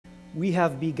We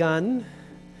have begun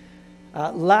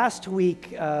last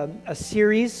week a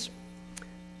series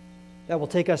that will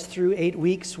take us through 8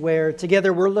 weeks where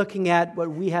together we're looking at what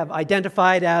we have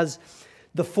identified as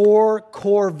the 4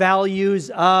 core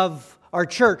values of our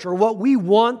church, or what we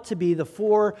want to be the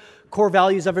 4 core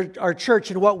values of our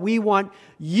church, and what we want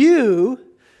you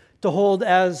to hold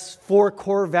as 4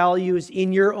 core values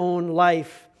in your own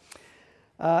life.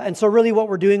 And so really what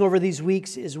we're doing over these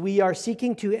weeks is we are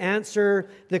seeking to answer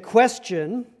the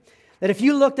question that if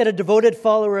you looked at a devoted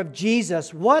follower of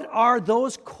Jesus, what are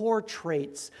those core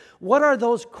traits? What are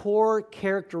those core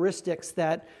characteristics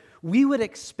that we would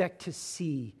expect to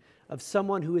see of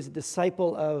someone who is a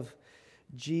disciple of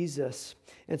Jesus?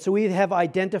 And so we have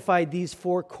identified these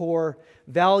 4 core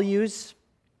values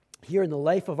here in the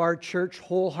life of our church: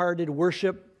 wholehearted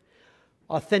worship,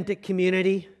 authentic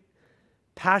community,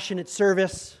 passionate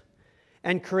service,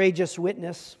 and courageous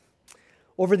witness.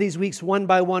 Over these weeks, one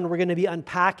by one, we're going to be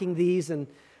unpacking these and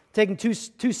taking two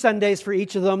Sundays for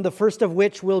each of them, the first of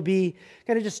which will be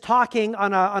kind of just talking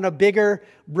on a bigger,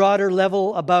 broader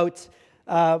level about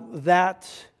that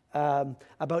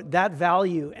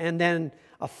value, and then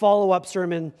a follow-up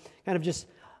sermon kind of just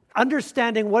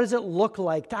understanding what does it look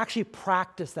like to actually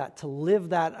practice that, to live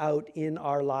that out in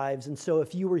our lives. And so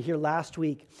if you were here last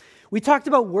week, we talked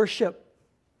about worship.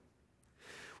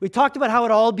 We talked about how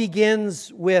it all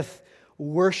begins with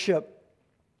worship.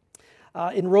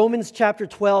 In Romans chapter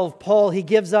 12, Paul, he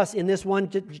gives us in this one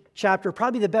chapter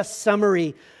probably the best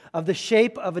summary of the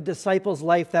shape of a disciple's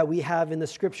life that we have in the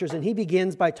Scriptures. And he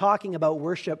begins by talking about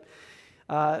worship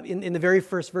in the very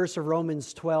first verse of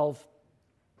Romans 12,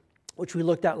 which we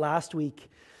looked at last week.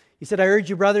 He said, "I urge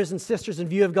you, brothers and sisters, in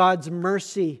view of God's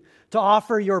mercy, to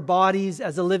offer your bodies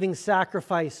as a living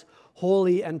sacrifice,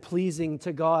 holy and pleasing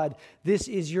to God. This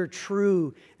is your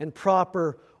true and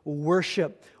proper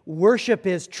worship." Worship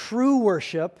is true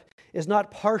worship, is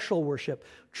not partial worship.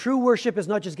 True worship is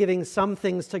not just giving some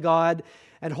things to God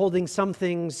and holding some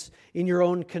things in your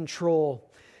own control.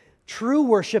 True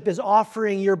worship is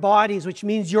offering your bodies, which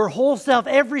means your whole self,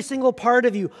 every single part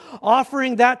of you,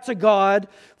 offering that to God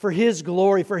for His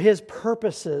glory, for His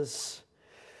purposes.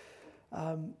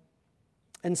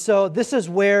 And so this is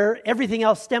where everything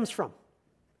else stems from.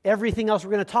 Everything else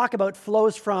we're going to talk about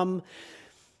flows from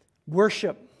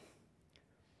worship.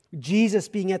 Jesus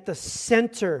being at the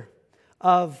center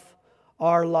of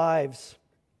our lives.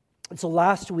 And so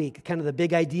last week, kind of the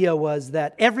big idea was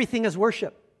that everything is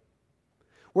worship.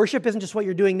 Worship isn't just what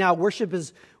you're doing now. Worship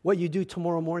is what you do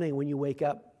tomorrow morning when you wake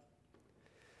up.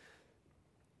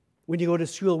 When you go to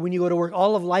school, when you go to work,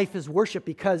 all of life is worship,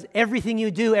 because everything you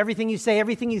do, everything you say,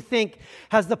 everything you think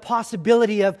has the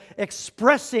possibility of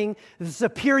expressing the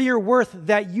superior worth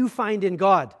that you find in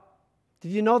God.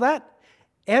 Did you know that?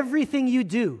 Everything you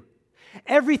do,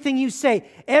 everything you say,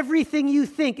 everything you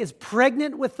think is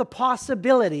pregnant with the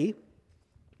possibility.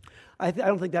 I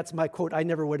don't think that's my quote. I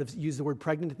never would have used the word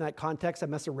pregnant in that context. I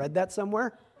must have read that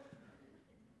somewhere.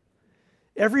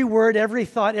 Every word, every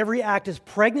thought, every act is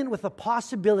pregnant with the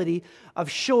possibility of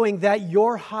showing that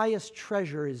your highest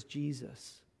treasure is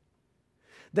Jesus.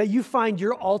 That you find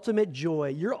your ultimate joy,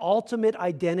 your ultimate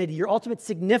identity, your ultimate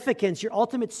significance, your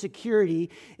ultimate security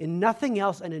in nothing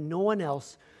else and in no one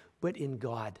else but in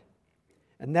God.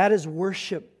 And that is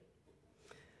worship.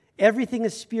 Everything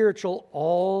is spiritual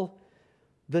all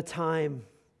the time.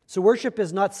 So worship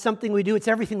is not something we do, it's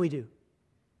everything we do.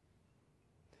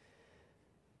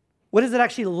 What does it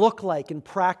actually look like in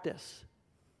practice?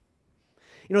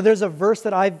 You know, there's a verse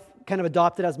that I've kind of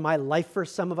adopted as my life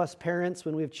verse. Some of us parents,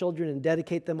 when we have children and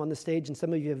dedicate them on the stage, and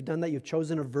some of you have done that, you've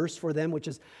chosen a verse for them, which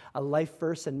is a life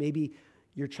verse, and maybe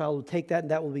your child will take that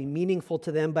and that will be meaningful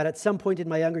to them. But at some point in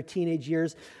my younger teenage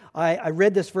years, I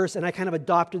read this verse and I kind of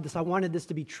adopted this. I wanted this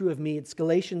to be true of me. It's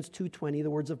Galatians 2:20, the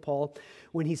words of Paul,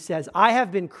 when he says, "I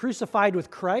have been crucified with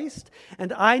Christ,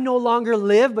 and I no longer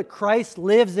live, but Christ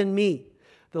lives in me.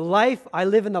 The life I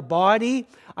live in the body,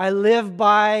 I live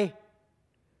by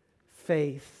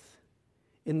faith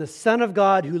in the Son of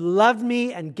God who loved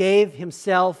me and gave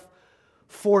Himself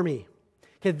for me."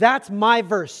 Okay, that's my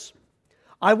verse.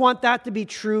 I want that to be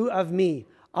true of me.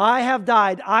 I have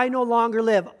died. I no longer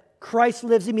live. Christ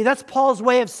lives in me. That's Paul's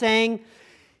way of saying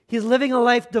he's living a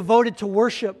life devoted to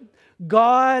worship.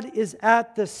 God is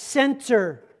at the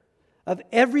center of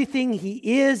everything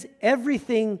He is,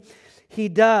 everything He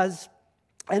does.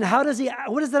 And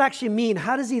what does that actually mean?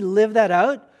 How does He live that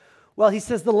out? Well, he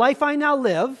says, "The life I now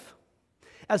live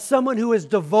as someone who is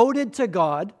devoted to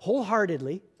God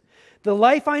wholeheartedly, the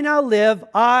life I now live,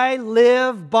 I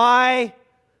live by,"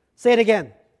 say it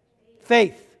again,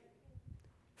 faith.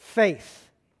 Faith.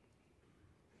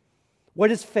 What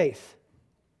is faith?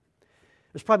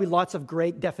 There's probably lots of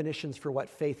great definitions for what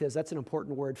faith is. That's an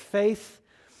important word. Faith,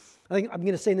 I think I'm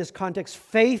going to say in this context,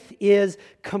 faith is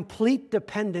complete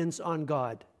dependence on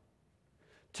God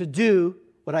to do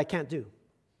what I can't do.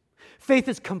 Faith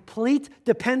is complete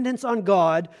dependence on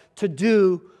God to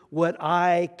do what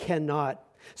I cannot.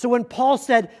 So when Paul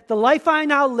said, the life I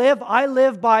now live, I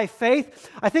live by faith,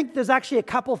 I think there's actually a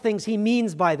couple things he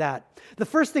means by that. The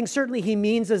first thing certainly he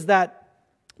means is that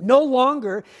no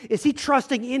longer is he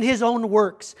trusting in his own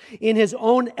works, in his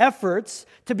own efforts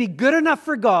to be good enough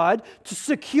for God to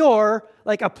secure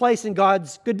like a place in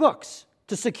God's good books,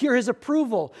 to secure his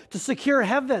approval, to secure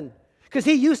heaven. Because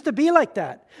he used to be like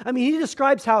that. I mean, he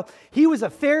describes how he was a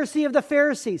Pharisee of the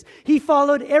Pharisees. He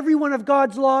followed every one of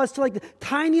God's laws to like the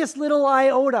tiniest little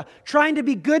iota, trying to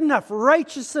be good enough,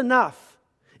 righteous enough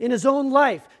in his own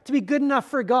life to be good enough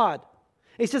for God.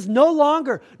 He says, no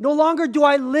longer do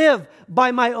I live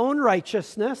by my own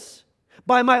righteousness,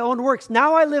 by my own works.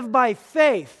 Now I live by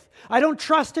faith. I don't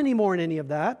trust anymore in any of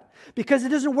that because it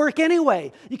doesn't work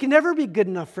anyway. You can never be good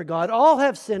enough for God. All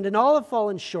have sinned and all have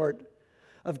fallen short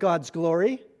of God's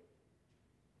glory.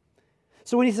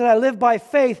 So when he says, I live by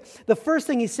faith, the first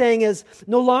thing he's saying is,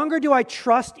 no longer do I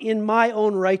trust in my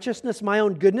own righteousness, my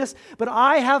own goodness, but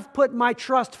I have put my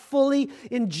trust fully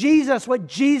in Jesus, what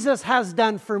Jesus has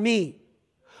done for me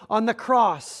on the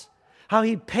cross, how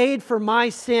he paid for my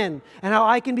sin, and how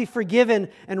I can be forgiven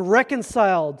and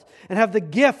reconciled and have the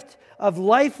gift of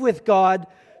life with God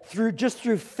through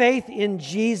faith in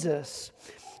Jesus.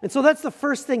 And so that's the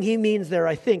first thing he means there,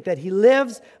 I think, that he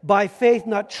lives by faith,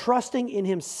 not trusting in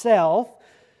himself,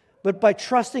 but by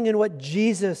trusting in what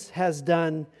Jesus has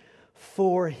done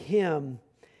for him.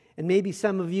 And maybe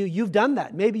some of you, you've done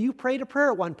that. Maybe you prayed a prayer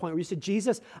at one point where you said,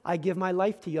 Jesus, I give my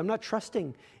life to you. I'm not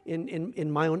trusting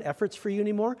in my own efforts for you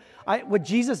anymore. What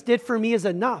Jesus did for me is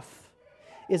enough.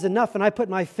 And I put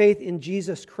my faith in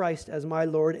Jesus Christ as my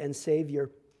Lord and Savior.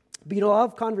 But I'll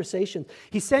have conversations.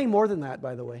 He's saying more than that,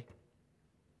 by the way.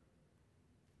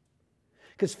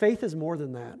 Because faith is more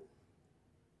than that.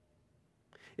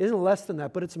 It isn't less than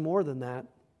that, but it's more than that.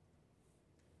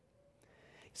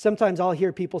 Sometimes I'll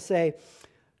hear people say,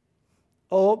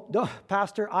 oh, no,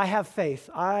 Pastor, I have faith.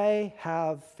 I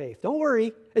have faith. Don't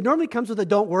worry. It normally comes with a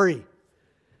don't worry.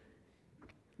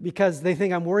 Because they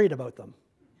think I'm worried about them.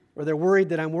 Or they're worried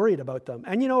that I'm worried about them.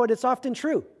 And you know what? It's often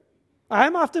true.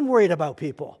 I'm often worried about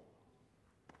people.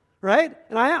 Right?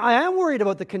 And I am worried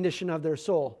about the condition of their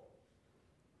soul.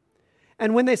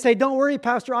 And when they say, don't worry,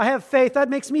 Pastor, I have faith, that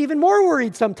makes me even more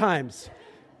worried sometimes.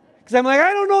 Because I'm like,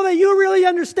 I don't know that you really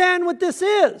understand what this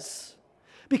is.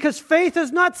 Because faith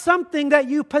is not something that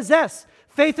you possess.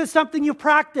 Faith is something you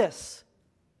practice.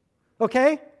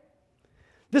 Okay?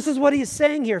 This is what he's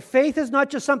saying here. Faith is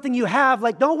not just something you have.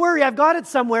 Like, don't worry, I've got it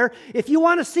somewhere. If you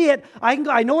want to see it, I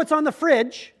know it's on the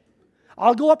fridge.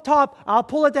 I'll go up top. I'll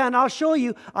pull it down. I'll show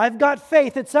you. I've got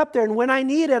faith. It's up there. And when I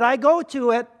need it, I go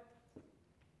to it.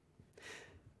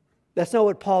 That's not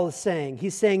what Paul is saying.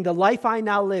 He's saying the life I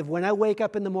now live, when I wake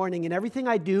up in the morning and everything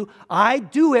I do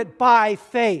it by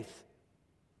faith.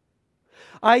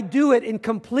 I do it in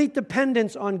complete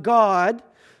dependence on God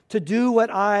to do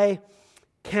what I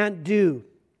can't do.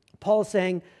 Paul is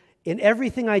saying, in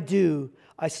everything I do,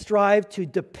 I strive to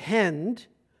depend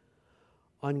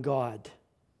on God.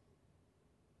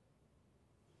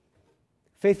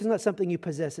 Faith is not something you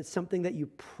possess, it's something that you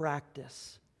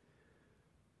practice.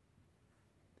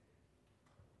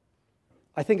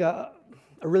 I think a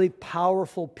really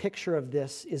powerful picture of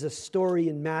this is a story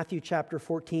in Matthew chapter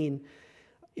 14.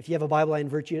 If you have a Bible, I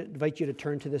invite you to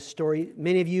turn to this story.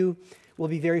 Many of you will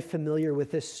be very familiar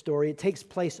with this story. It takes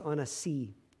place on a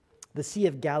sea, the Sea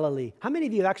of Galilee. How many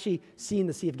of you have actually seen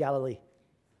the Sea of Galilee?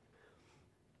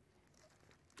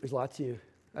 There's lots of you.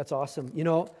 That's awesome.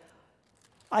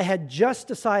 I had just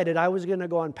decided I was going to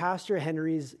go on Pastor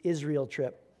Henry's Israel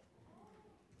trip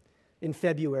in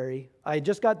February. I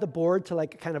just got the board to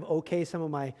kind of okay some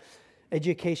of my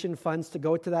education funds to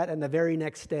go to that, and the very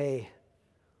next day,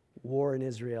 war in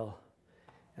Israel.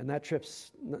 And that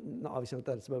trip's, obviously not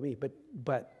that it's about me,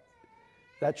 but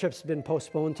that trip's been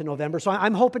postponed to November. So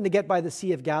I'm hoping to get by the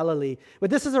Sea of Galilee. But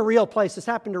this is a real place. This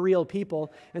happened to real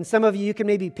people. And some of you can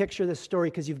maybe picture this story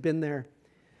because you've been there.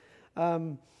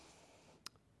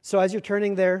 So as you're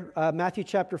turning there, Matthew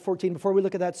chapter 14, before we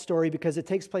look at that story, because it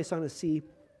takes place on a sea,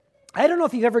 I don't know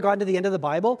if you've ever gotten to the end of the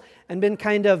Bible and been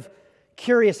kind of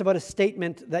curious about a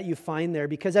statement that you find there,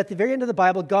 because at the very end of the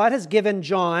Bible, God has given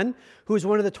John, who's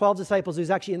one of the 12 disciples who's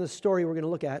actually in the story we're going to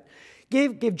look at,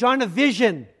 gave John a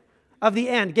vision of the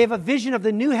end, gave a vision of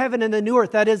the new heaven and the new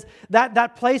earth. That is,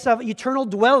 that place of eternal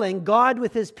dwelling, God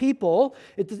with his people.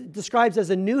 It describes as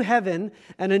a new heaven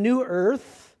and a new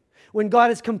earth, when God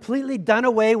has completely done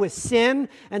away with sin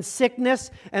and sickness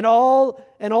and all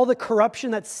the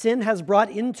corruption that sin has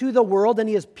brought into the world, and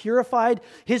he has purified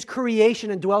his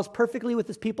creation and dwells perfectly with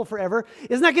his people forever.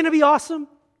 Isn't that going to be awesome?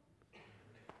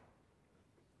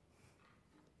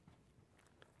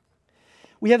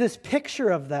 We have this picture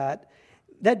of that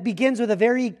begins with a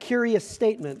very curious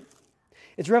statement.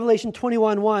 It's Revelation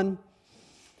 21:1.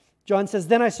 John says,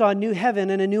 "Then I saw a new heaven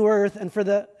and a new earth, and for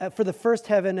the first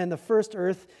heaven and the first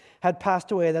earth had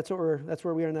passed away." That's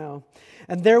where we are now.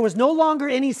 "And there was no longer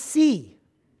any sea,"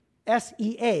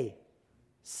 S-E-A,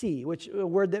 sea, which a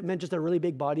word that meant just a really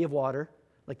big body of water,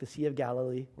 like the Sea of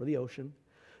Galilee or the ocean.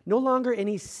 No longer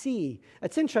any sea.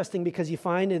 It's interesting because you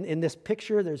find in this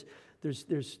picture there's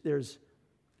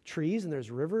trees and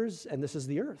there's rivers, and this is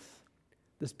the earth,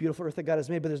 this beautiful earth that God has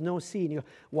made, but there's no sea. And you go,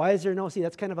 why is there no sea?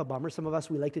 That's kind of a bummer. Some of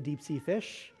us, we like to deep sea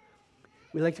fish.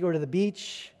 We like to go to the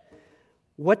beach.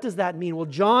 What does that mean? Well,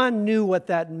 John knew what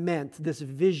that meant, this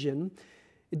vision.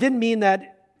 It didn't mean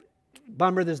that,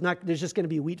 bummer, there's just going to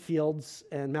be wheat fields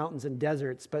and mountains and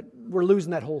deserts, but we're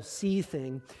losing that whole sea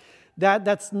thing.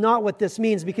 That's not what this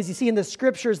means, because you see in the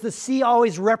scriptures, the sea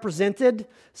always represented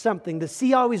something. The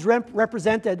sea always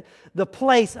represented the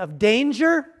place of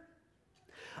danger,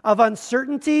 of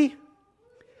uncertainty,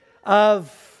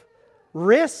 of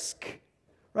risk,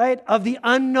 right? Of the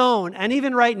unknown. And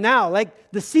even right now,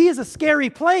 like the sea is a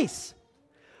scary place.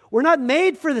 We're not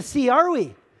made for the sea, are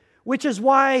we? Which is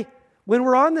why when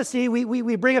we're on the sea,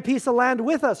 we bring a piece of land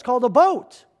with us called a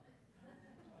boat.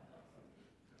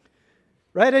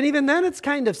 Right? And even then it's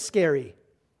kind of scary.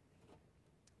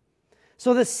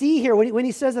 So the sea here, when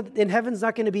he says that in heaven's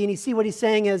not going to be any sea, what he's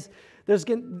saying is there's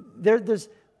going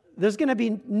to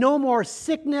be no more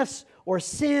sickness or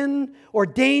sin or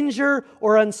danger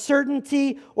or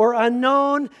uncertainty or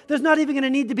unknown. There's not even going to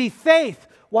need to be faith.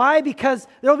 Why? Because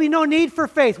there will be no need for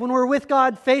faith. When we're with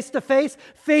God face to face,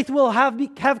 faith will have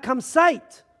come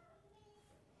sight.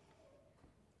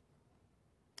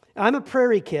 I'm a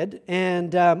prairie kid,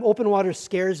 and open water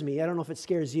scares me. I don't know if it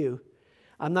scares you.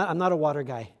 I'm not a water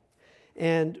guy.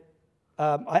 And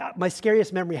my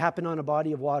scariest memory happened on a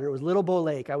body of water. It was Little Bow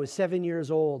Lake. I was 7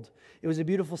 years old. It was a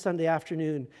beautiful Sunday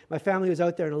afternoon. My family was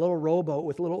out there in a little rowboat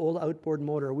with a little old outboard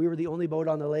motor. We were the only boat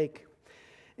on the lake.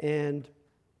 And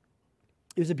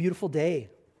it was a beautiful day.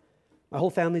 My whole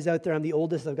family's out there. I'm the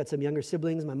oldest. I've got some younger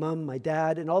siblings, my mom, my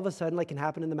dad. And all of a sudden, like can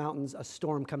happen in the mountains, a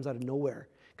storm comes out of nowhere.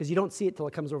 Because you don't see it till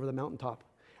it comes over the mountaintop.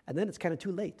 And then it's kind of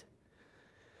too late.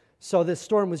 So this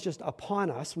storm was just upon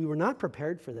us. We were not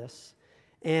prepared for this.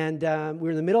 And we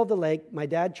were in the middle of the lake. My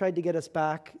dad tried to get us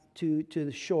back to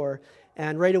the shore.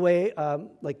 And right away,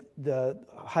 like the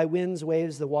high winds,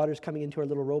 waves, the water's coming into our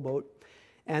little rowboat.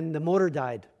 And the motor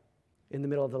died in the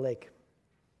middle of the lake.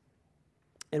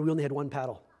 And we only had one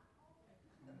paddle.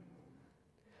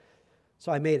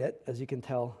 So I made it, as you can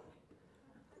tell.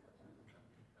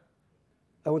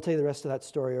 I won't tell you the rest of that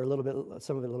story, or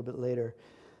some of it a little bit later.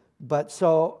 But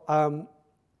so,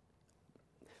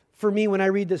 for me, when I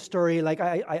read this story, like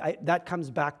I that comes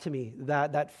back to me,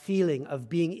 that feeling of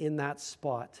being in that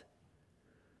spot,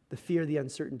 the fear, the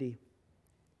uncertainty.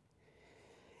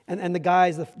 And the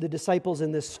guys, the disciples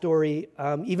in this story,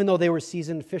 even though they were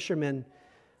seasoned fishermen,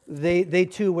 they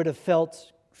too would have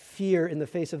felt fear in the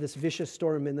face of this vicious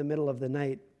storm in the middle of the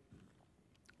night.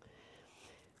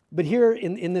 But here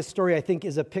in this story, I think,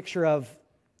 is a picture of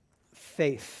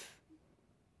faith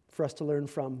for us to learn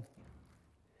from.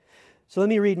 So let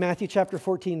me read Matthew chapter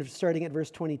 14, starting at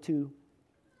verse 22.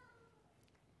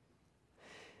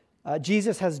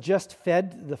 Jesus has just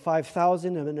fed the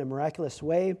 5,000 in a miraculous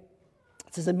way.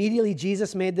 It says, immediately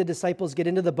Jesus made the disciples get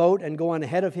into the boat and go on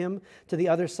ahead of him to the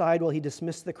other side while he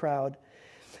dismissed the crowd.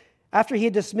 After he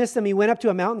had dismissed them, he went up to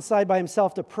a mountainside by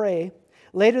himself to pray.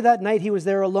 Later that night he was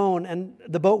there alone, and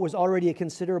the boat was already a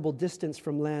considerable distance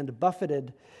from land,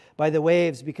 buffeted by the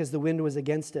waves because the wind was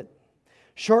against it.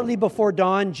 Shortly before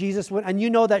dawn, Jesus went, and you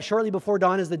know that shortly before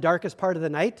dawn is the darkest part of the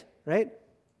night, right?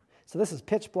 So this is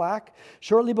pitch black.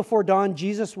 Shortly before dawn,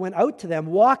 Jesus went out to them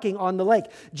walking on the lake.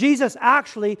 Jesus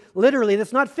actually, literally,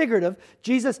 that's not figurative,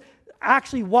 Jesus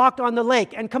actually walked on the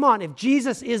lake. And come on, if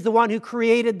Jesus is the one who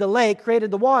created the lake,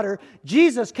 created the water,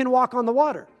 Jesus can walk on the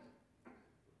water.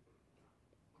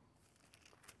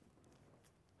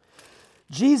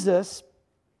 Jesus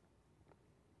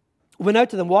went out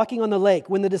to them walking on the lake.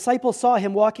 When the disciples saw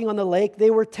him walking on the lake, they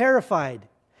were terrified.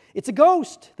 It's a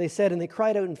ghost, they said, and they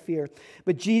cried out in fear.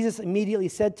 But Jesus immediately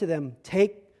said to them,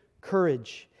 take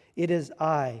courage, it is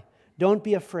I. Don't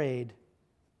be afraid.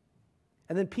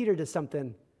 And then Peter does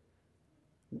something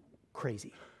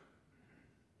crazy.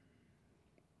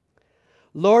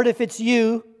 Lord, if it's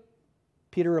you,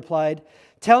 Peter replied,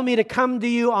 tell me to come to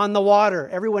you on the water.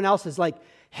 Everyone else is like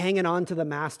hanging on to the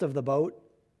mast of the boat.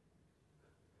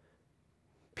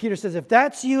 Peter says, if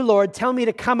that's you, Lord, tell me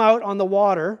to come out on the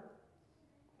water.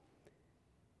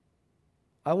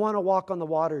 I want to walk on the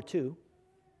water too.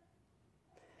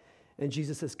 And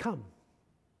Jesus says, come.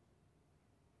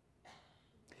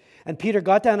 And Peter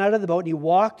got down out of the boat and he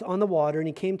walked on the water and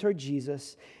he came toward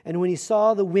Jesus. And when he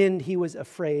saw the wind, he was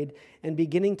afraid. And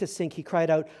beginning to sink, he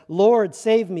cried out, Lord,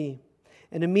 save me.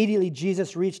 And immediately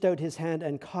Jesus reached out his hand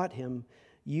and caught him.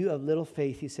 You of little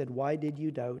faith, he said, why did you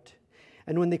doubt?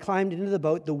 And when they climbed into the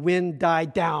boat, the wind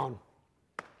died down.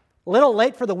 A little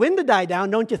late for the wind to die down,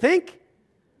 don't you think?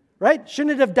 Right?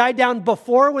 Shouldn't it have died down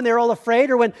before when they were all afraid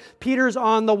or when Peter's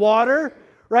on the water?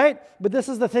 Right? But this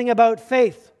is the thing about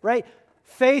faith, right?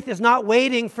 Faith is not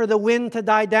waiting for the wind to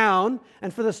die down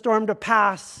and for the storm to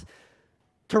pass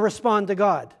to respond to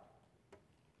God.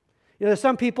 You know, there's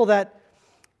some people that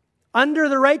under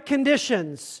the right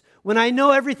conditions, when I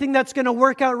know everything that's going to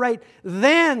work out right,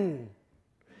 then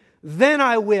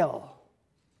I will.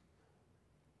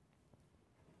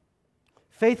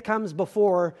 Faith comes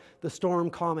before the storm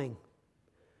calming.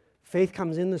 Faith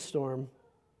comes in the storm.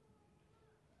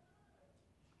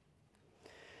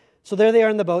 So there they are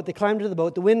in the boat. They climbed into the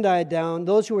boat. The wind died down.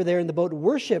 Those who were there in the boat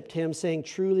worshipped him, saying,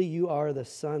 truly you are the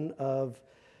Son of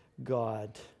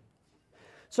God.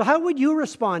 So how would you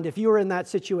respond if you were in that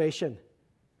situation?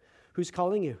 Who's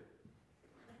calling you?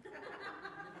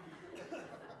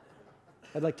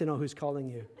 I'd like to know who's calling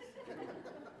you.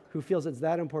 Who feels it's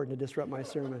that important to disrupt my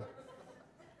sermon?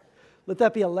 Let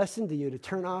that be a lesson to you to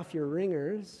turn off your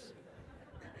ringers.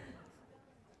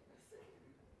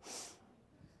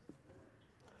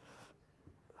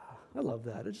 I love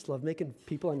that. I just love making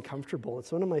people uncomfortable.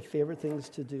 It's one of my favorite things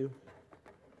to do.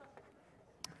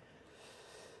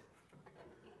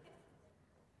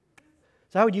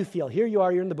 So how would you feel? Here you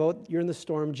are, you're in the boat, you're in the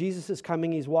storm. Jesus is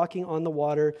coming, he's walking on the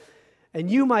water.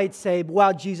 And you might say,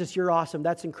 wow, Jesus, you're awesome.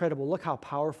 That's incredible. Look how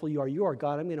powerful you are. You are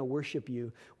God. I'm going to worship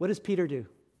you. What does Peter do?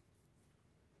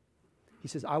 He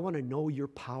says, I want to know your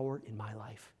power in my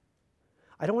life.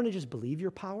 I don't want to just believe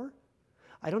your power.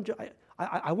 I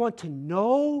want to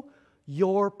know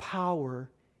your power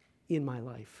in my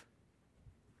life.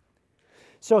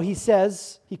 So he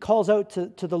says, he calls out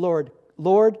to the Lord,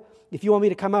 Lord, if you want me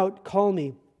to come out, call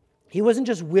me. He wasn't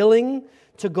just willing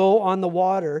to go on the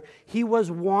water, he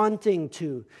was wanting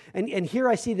to. And here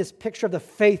I see this picture of the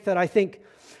faith that I think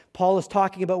Paul is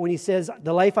talking about when he says,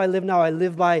 the life I live now, I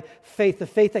live by faith, the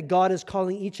faith that God is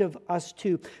calling each of us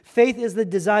to. Faith is the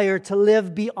desire to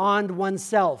live beyond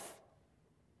oneself.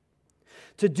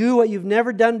 To do what you've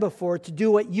never done before, to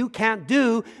do what you can't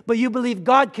do, but you believe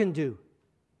God can do.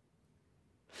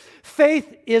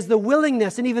 Faith is the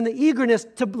willingness and even the eagerness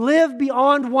to live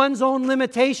beyond one's own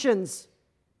limitations.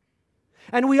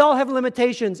 And we all have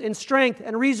limitations in strength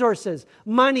and resources,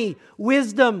 money,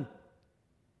 wisdom,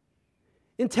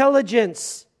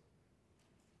 intelligence.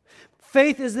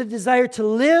 Faith is the desire to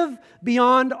live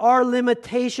beyond our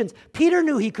limitations. Peter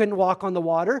knew he couldn't walk on the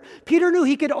water. Peter knew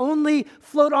he could only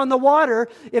float on the water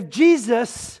if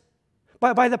Jesus,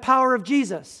 by the power of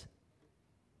Jesus.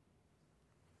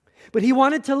 But he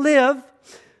wanted to live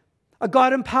a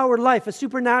God-empowered life, a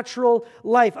supernatural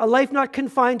life, a life not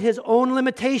confined to his own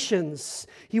limitations.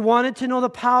 He wanted to know the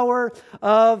power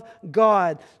of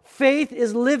God. Faith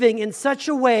is living in such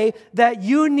a way that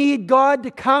you need God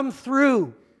to come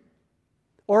through,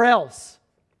 or else.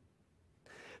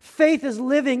 Faith is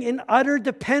living in utter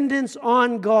dependence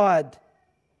on God.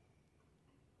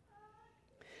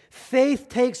 Faith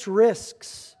takes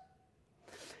risks.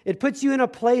 It puts you in a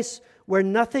place where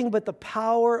nothing but the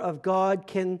power of God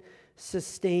can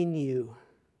sustain you.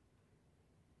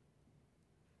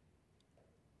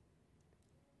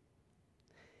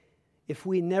 If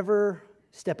we never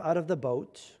step out of the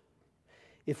boat,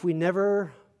 if we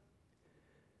never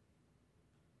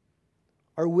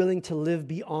are willing to live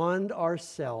beyond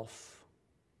ourselves,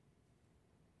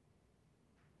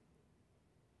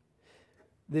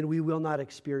 then we will not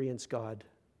experience God.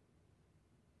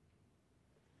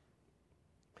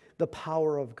 The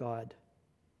power of God.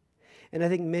 And I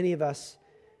think many of us,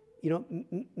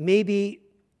 maybe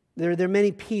there are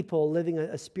many people living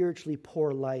a spiritually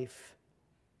poor life,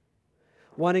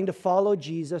 wanting to follow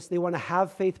Jesus. They want to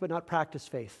have faith but not practice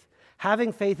faith.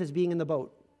 Having faith is being in the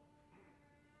boat,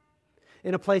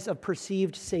 in a place of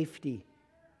perceived safety,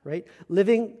 right?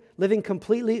 Living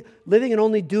and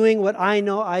only doing what I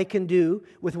know I can do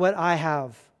with what I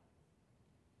have.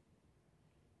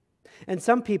 And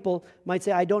some people might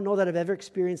say, I don't know that I've ever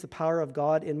experienced the power of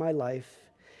God in my life.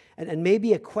 And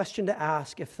maybe a question to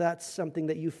ask, if that's something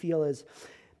that you feel is,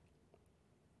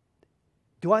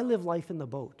 do I live life in the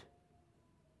boat?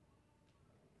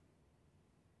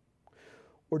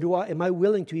 Or am I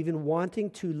willing to, even wanting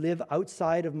to live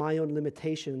outside of my own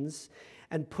limitations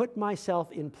and put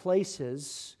myself in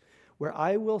places where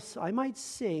I might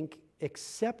sink,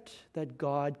 except that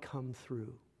God come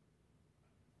through?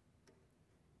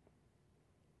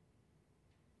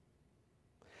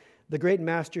 The great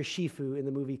master Shifu in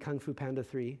the movie Kung Fu Panda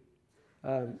 3.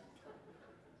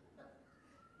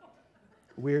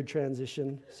 Weird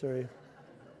transition, sorry.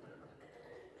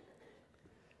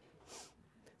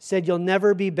 Said, you'll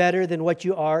never be better than what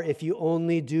you are if you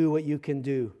only do what you can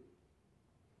do.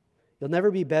 You'll never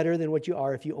be better than what you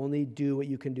are if you only do what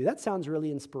you can do. That sounds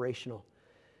really inspirational.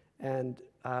 And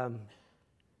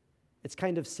it's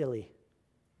kind of silly,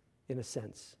 in a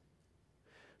sense.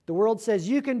 The world says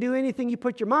you can do anything you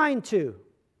put your mind to.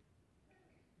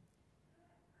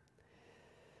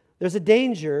 There's a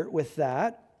danger with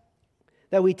that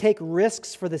we take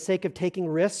risks for the sake of taking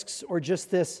risks, or just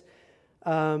this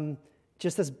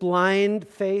blind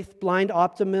faith, blind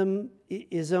optimism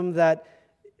that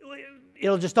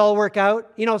it'll just all work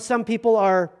out. You know, some people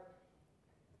are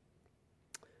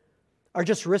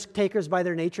just risk takers by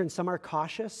their nature, and some are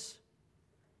cautious.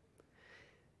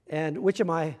 And which am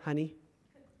I, honey?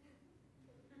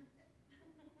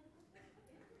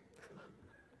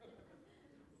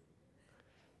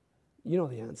 You know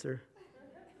the answer.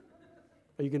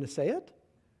 Are you going to say it?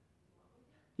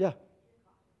 Yeah.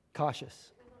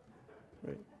 Cautious.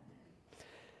 Right.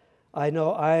 I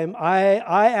know.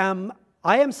 I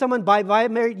am someone by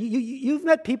married. You've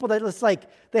met people that it's like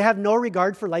they have no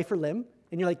regard for life or limb,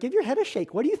 and you're like, give your head a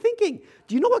shake. What are you thinking?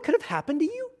 Do you know what could have happened to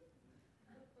you?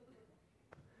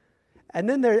 And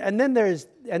then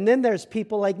there's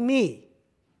people like me.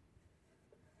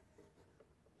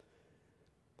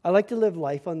 I like to live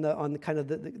life on the kind of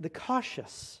the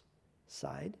cautious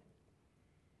side.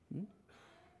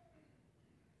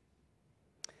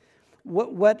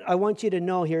 What I want you to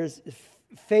know here is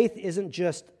faith isn't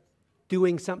just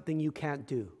doing something you can't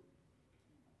do.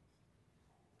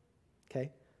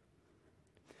 Okay?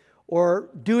 Or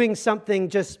doing something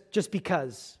just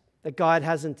because that God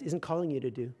isn't calling you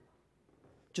to do.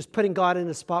 Just putting God in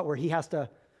a spot where he has to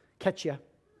catch you.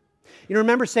 You know,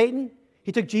 remember Satan?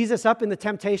 He took Jesus up in the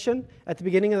temptation at the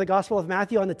beginning of the Gospel of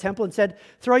Matthew on the temple and said,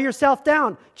 throw yourself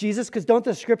down, Jesus, because don't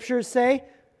the scriptures say,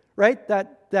 right,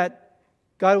 that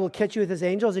God will catch you with his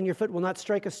angels and your foot will not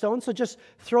strike a stone, so just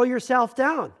throw yourself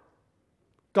down.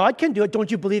 God can do it.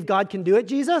 Don't you believe God can do it,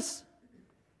 Jesus?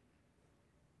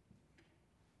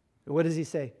 And what does he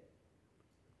say?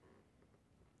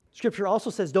 Scripture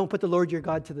also says, don't put the Lord your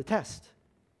God to the test.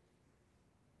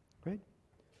 Right?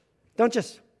 Don't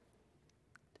just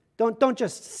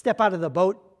step out of the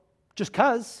boat just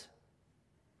because.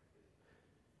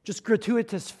 Just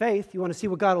gratuitous faith. You want to see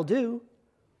what God will do.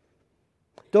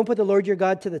 Don't put the Lord your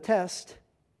God to the test.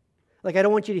 Like, I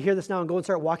don't want you to hear this now and go and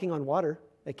start walking on water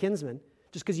at Kinsman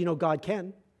just because you know God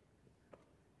can.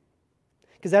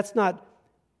 Because that's not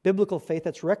biblical faith,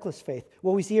 that's reckless faith.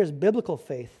 What we see here is biblical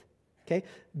faith. Okay?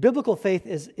 Biblical faith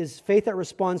is faith that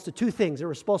responds to two things. It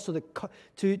responds to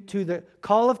the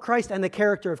call of Christ and the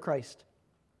character of Christ.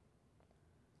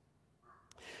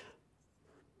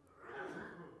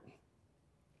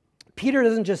 Peter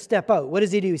doesn't just step out. What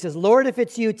does he do? He says, Lord, if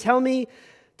it's you, tell me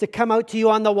to come out to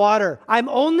you on the water. I'm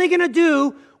only going to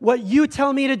do what you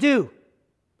tell me to do.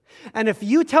 And if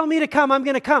you tell me to come, I'm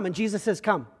going to come. And Jesus says,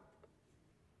 come.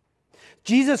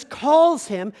 Jesus calls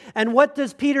him, and what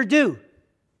does Peter do?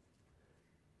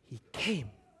 He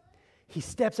came. He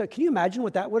steps out. Can you imagine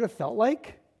what that would have felt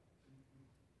like?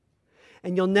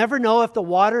 And you'll never know if the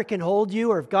water can hold you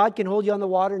or if God can hold you on the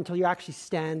water until you're actually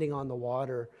standing on the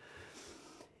water.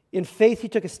 In faith, he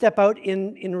took a step out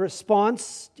in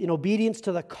response, in obedience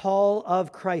to the call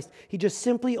of Christ. He just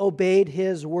simply obeyed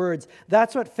his words.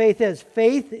 That's what faith is.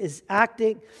 Faith is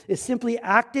simply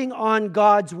acting on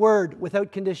God's word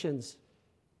without conditions.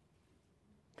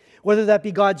 Whether that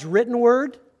be God's written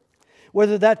word,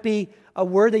 whether that be a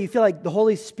word that you feel like the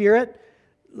Holy Spirit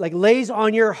lays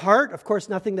on your heart. Of course,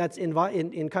 nothing that's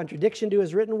in contradiction to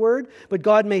his written word, but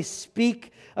God may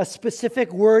speak a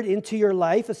specific word into your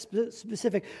life, a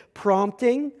specific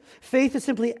prompting. Faith is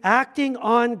simply acting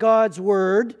on God's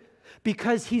word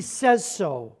because he says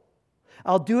so.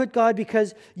 I'll do it, God,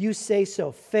 because you say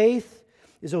so. Faith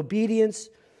is obedience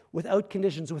without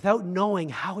conditions, without knowing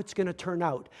how it's going to turn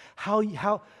out,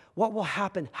 what will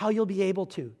happen, how you'll be able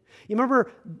to. You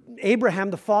remember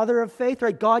Abraham, the father of faith,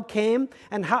 right? God came,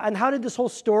 and how did this whole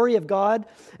story of God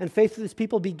and faith with his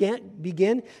people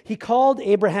begin? He called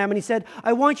Abraham and he said,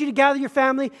 I want you to gather your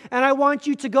family and I want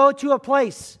you to go to a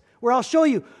place where I'll show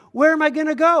you. Where am I going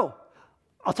to go?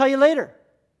 I'll tell you later.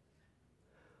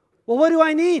 Well, what do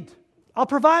I need? I'll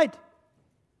provide.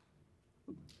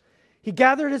 He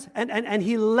gathered his, and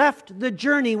he left the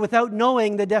journey without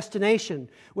knowing the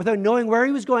destination, without knowing where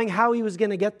he was going, how he was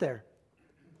going to get there.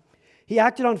 He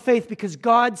acted on faith because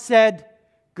God said,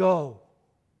 go.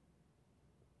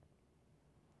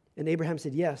 And Abraham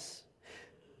said, yes.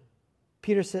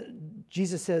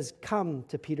 Jesus says, come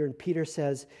to Peter. And Peter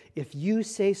says, if you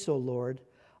say so, Lord,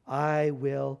 I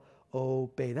will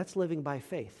obey. That's living by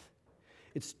faith.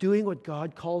 It's doing what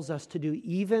God calls us to do,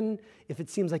 even if it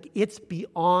seems like it's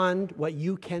beyond what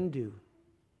you can do,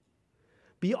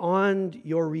 beyond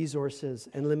your resources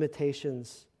and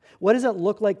limitations. What does it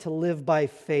look like to live by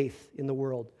faith in the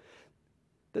world?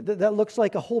 That looks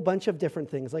like a whole bunch of different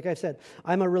things. Like I said,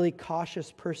 I'm a really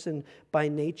cautious person by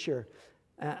nature.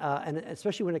 And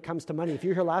especially when it comes to money. If you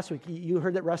were here last week, you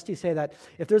heard that Rusty say that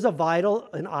if there's an idol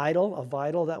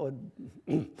that would,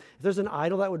 if there's an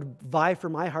idol that would vie for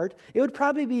my heart, it would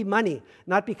probably be money.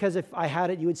 Not because if I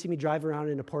had it, you would see me drive around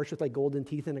in a Porsche with like golden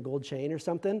teeth and a gold chain or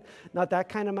something. Not that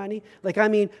kind of money. Like, I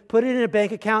mean, put it in a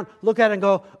bank account, look at it and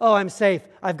go, oh, I'm safe.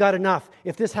 I've got enough.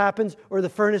 If this happens, or the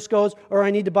furnace goes, or I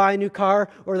need to buy a new car,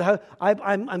 or the house,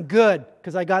 I'm good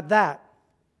because I got that.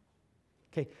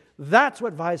 Okay. That's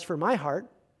what vies for my heart.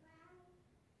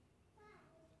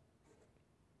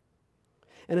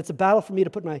 And it's a battle for me to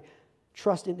put my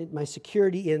trust in my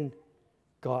security in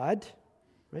God,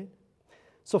 right?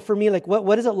 So for me, like,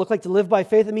 what does it look like to live by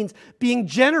faith? It means being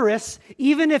generous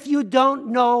even if you don't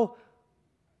know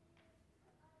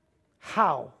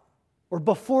how, or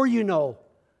before you know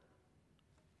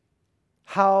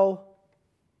how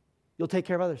you'll take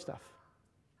care of other stuff.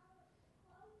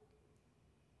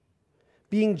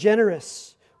 Being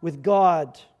generous with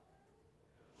God.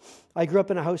 I grew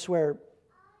up in a house where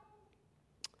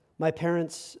my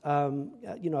parents,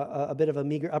 a bit of a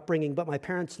meager upbringing, but my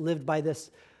parents lived by this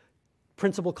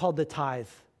principle called the tithe.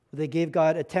 They gave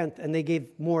God a tenth, and they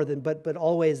gave more than, but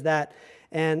always that.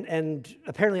 And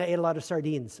apparently I ate a lot of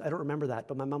sardines. I don't remember that,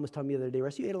 but my mom was telling me the other day,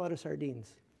 Russ, you ate a lot of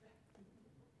sardines.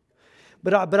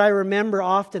 But I remember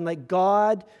often, like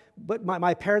God, but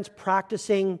my parents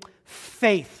practicing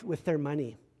faith with their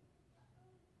money.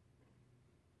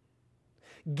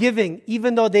 Giving,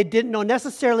 even though they didn't know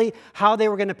necessarily how they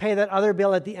were going to pay that other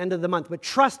bill at the end of the month, but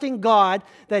trusting God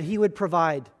that He would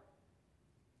provide.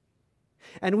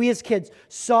 And we as kids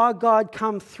saw God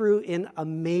come through in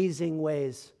amazing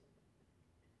ways.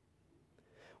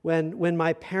 When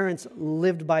my parents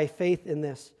lived by faith in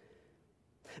this.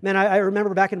 Man, I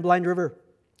remember back in Blind River,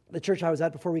 the church I was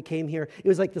at before we came here, it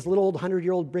was like this little old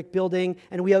 100-year-old brick building,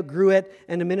 and we outgrew it,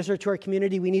 and to minister to our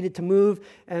community, we needed to move,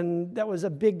 and that was a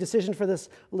big decision for this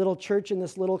little church in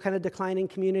this little kind of declining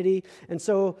community, and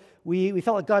so we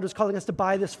felt like God was calling us to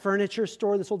buy this furniture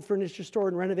store, this old furniture store,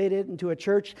 and renovate it into a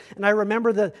church, and I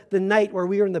remember the night where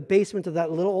we were in the basement of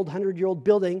that little old 100-year-old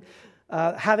building,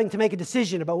 having to make a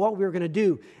decision about what we were going to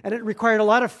do, and it required a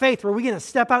lot of faith. Were we going to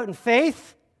step out in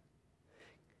faith?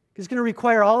 It's going to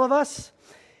require all of us.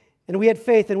 And we had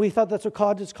faith, and we thought that's what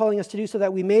God was calling us to do, so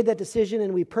that we made that decision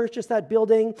and we purchased that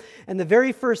building. And the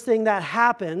very first thing that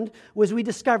happened was we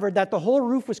discovered that the whole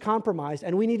roof was compromised,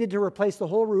 and we needed to replace the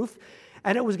whole roof,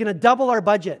 and it was going to double our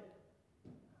budget.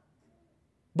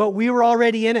 But we were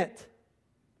already in it.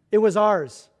 It was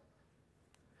ours.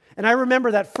 And I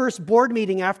remember that first board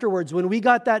meeting afterwards, when we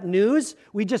got that news,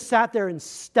 we just sat there in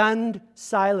stunned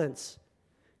silence,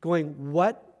 going,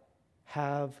 what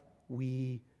have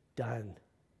we done?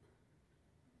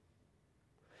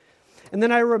 And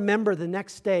then I remember the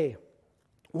next day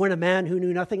when a man who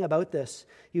knew nothing about this,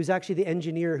 he was actually the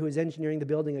engineer who was engineering the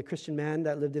building, a Christian man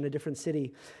that lived in a different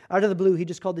city. Out of the blue, he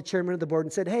just called the chairman of the board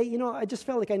and said, hey, I just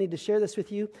felt like I need to share this with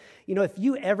you. If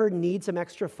you ever need some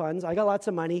extra funds, I got lots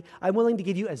of money. I'm willing to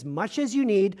give you as much as you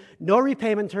need, no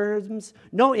repayment terms,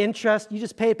 no interest. You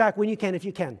just pay it back when you can, if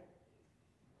you can.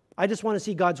 I just want to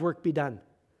see God's work be done.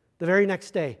 The very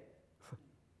next day.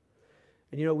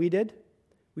 And you know what we did?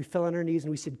 We fell on our knees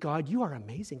and we said, God, you are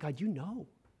amazing. God, you know.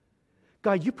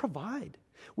 God, you provide.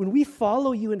 When we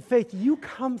follow you in faith, you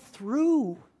come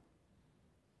through.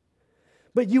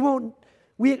 But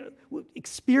we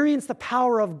experience the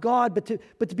power of God,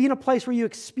 but to be in a place where you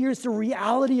experience the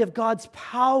reality of God's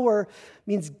power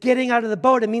means getting out of the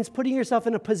boat. It means putting yourself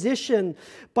in a position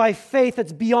by faith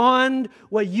that's beyond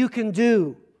what you can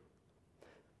do.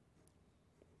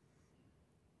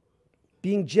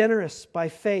 being generous by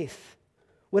faith.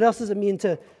 What else does it mean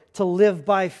to live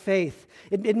by faith?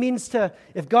 It means to,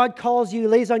 if God calls you,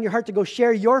 lays on your heart to go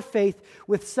share your faith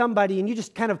with somebody, and you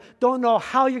just kind of don't know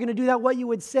how you're going to do that, what you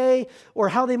would say, or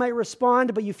how they might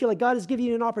respond, but you feel like God has given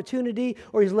you an opportunity,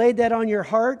 or He's laid that on your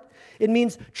heart. It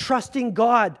means trusting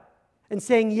God and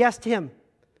saying yes to Him.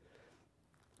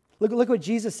 Look what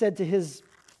Jesus said to His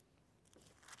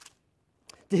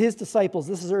disciples.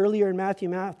 This is earlier in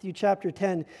Matthew chapter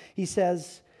 10. He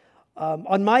says,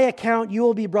 on my account, you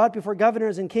will be brought before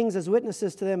governors and kings as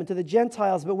witnesses to them and to the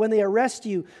Gentiles. But when they arrest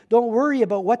you, don't worry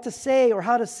about what to say or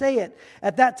how to say it.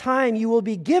 At that time, you will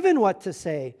be given what to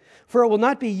say. For it will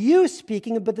not be you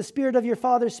speaking, but the Spirit of your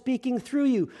Father speaking through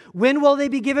you. When will they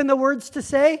be given the words to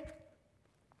say?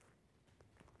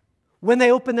 When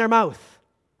they open their mouth,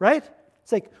 right?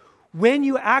 It's like when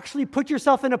you actually put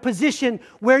yourself in a position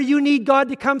where you need God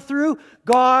to come through,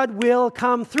 God will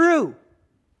come through.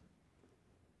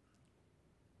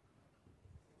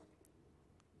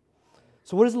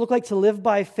 So what does it look like to live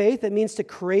by faith? It means to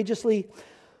courageously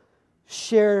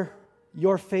share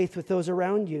your faith with those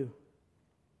around you.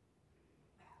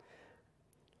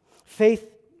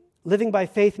 Living by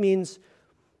faith means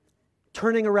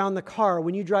turning around the car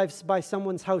when you drive by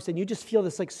someone's house and you just feel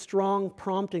this like strong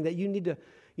prompting that you need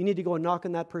to go and knock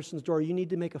on that person's door. You need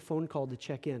to make a phone call to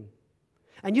check in.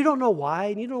 And you don't know why,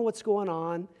 and you don't know what's going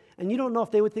on, and you don't know if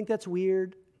they would think that's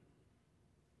weird.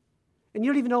 And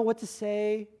you don't even know what to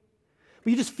say.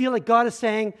 But you just feel like God is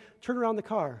saying, turn around the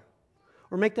car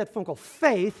or make that phone call.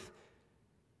 Faith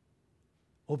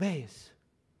obeys.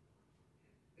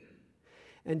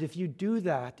 And if you do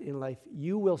that in life,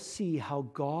 you will see how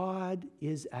God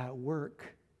is at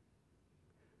work,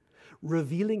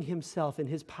 revealing Himself and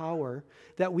His power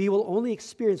that we will only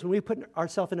experience when we put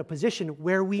ourselves in a position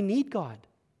where we need God.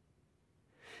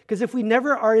 Because if we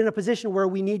never are in a position where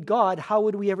we need God, how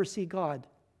would we ever see God?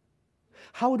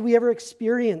 How would we ever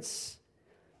experience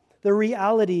the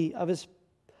reality of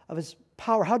His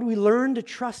power? How do we learn to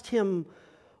trust Him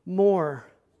more?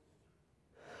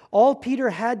 All Peter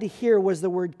had to hear was the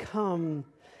word come,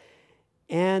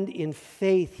 and in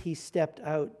faith he stepped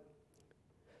out.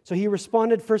 So he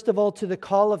responded, first of all, to the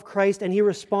call of Christ, and he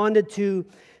responded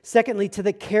secondly, to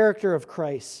the character of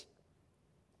Christ.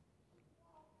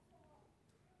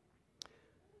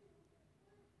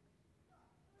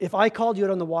 If I called you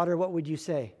out on the water, what would you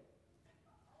say?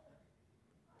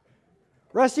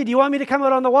 Rusty, do you want me to come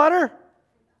out on the water?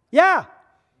 Yeah.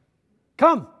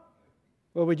 Come.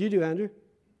 What would you do, Andrew?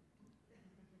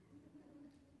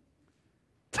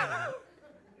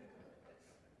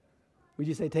 Would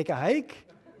you say, take a hike?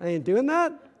 I ain't doing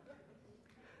that.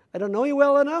 I don't know you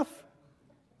well enough.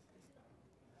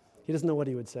 He doesn't know what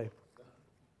he would say.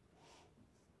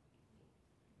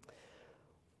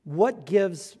 What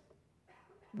gives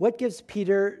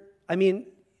Peter, the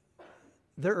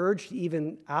urge to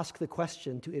even ask the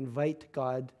question, to invite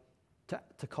God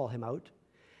to call him out?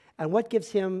 And what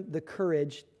gives him the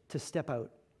courage to step out?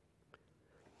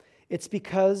 It's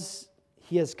because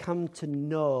he has come to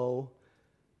know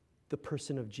the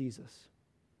person of Jesus.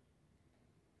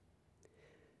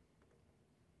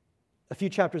 A few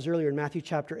chapters earlier, in Matthew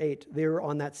chapter 8, they were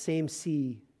on that same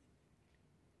sea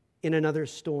in another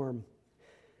storm.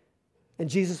 And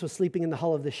Jesus was sleeping in the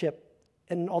hull of the ship.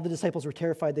 And all the disciples were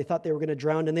terrified. They thought they were going to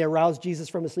drown. And they aroused Jesus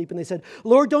from his sleep. And they said,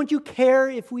 Lord, don't you care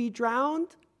if we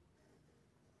drowned?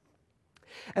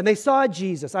 And they saw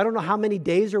Jesus. I don't know how many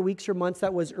days or weeks or months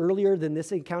that was earlier than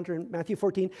this encounter in Matthew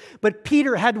 14. But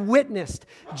Peter had witnessed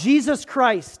Jesus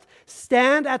Christ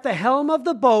stand at the helm of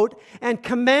the boat and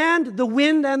command the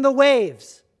wind and the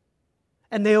waves.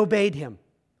 And they obeyed him.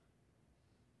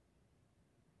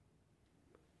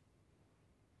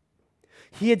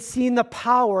 He had seen the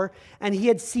power and he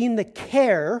had seen the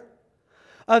care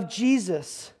of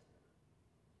Jesus.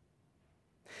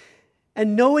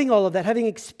 And knowing all of that, having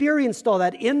experienced all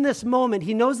that, in this moment,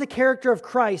 he knows the character of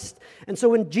Christ. And so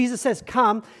when Jesus says,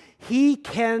 come, he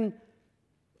can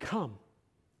come.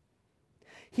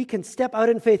 He can step out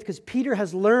in faith because Peter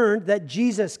has learned that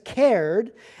Jesus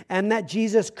cared and that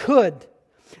Jesus could.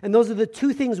 And those are the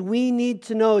two things we need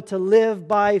to know to live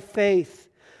by faith.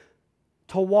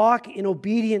 To walk in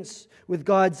obedience with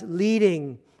God's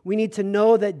leading. We need to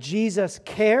know that Jesus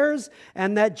cares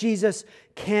and that Jesus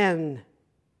can.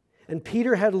 And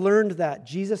Peter had learned that.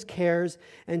 Jesus cares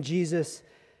and Jesus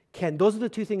can. Those are the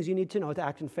two things you need to know to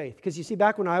act in faith. Because you see,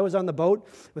 back when I was on the boat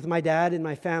with my dad and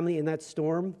my family in that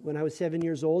storm when I was 7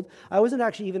 years old, I wasn't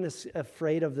actually even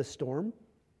afraid of the storm.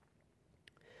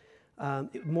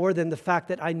 More than the fact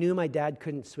that I knew my dad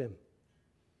couldn't swim.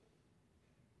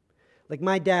 Like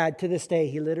my dad, to this day,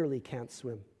 he literally can't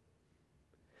swim.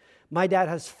 My dad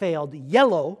has failed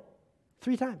yellow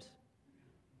 3 times.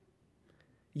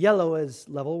 Yellow is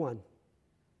level 1.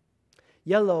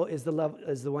 Yellow is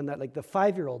the one that like the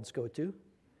 5-year-olds go to,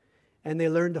 and they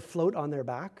learn to float on their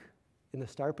back in the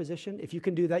star position. If you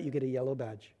can do that, you get a yellow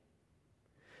badge.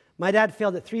 My dad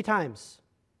failed it 3 times,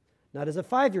 not as a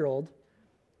 5-year-old,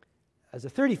 as a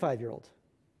 35-year-old.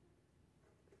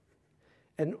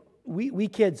 And we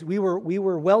kids, we were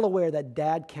well aware that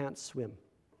Dad can't swim.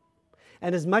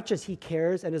 And as much as he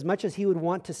cares, and as much as he would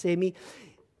want to save me,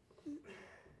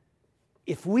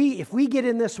 if we get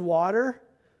in this water,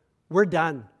 we're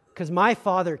done, because my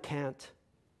father can't.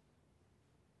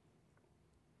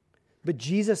 But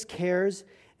Jesus cares,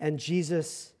 and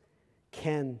Jesus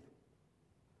can.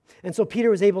 And so Peter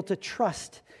was able to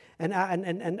trust and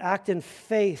act in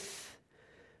faith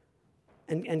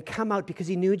and come out because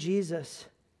he knew Jesus.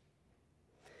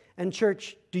 And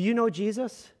church, do you know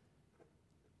Jesus?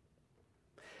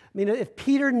 I mean, if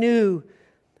Peter knew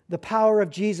the power of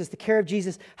Jesus, the care of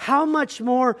Jesus, how much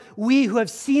more we who have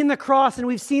seen the cross and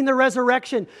we've seen the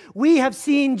resurrection, we have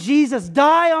seen Jesus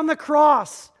die on the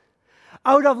cross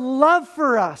out of love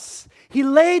for us. He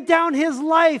laid down his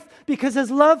life because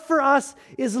his love for us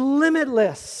is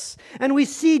limitless. And we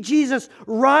see Jesus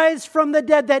rise from the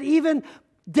dead, that even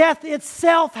death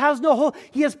itself has no hold.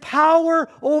 He has power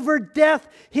over death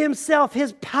himself.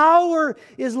 His power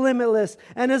is limitless,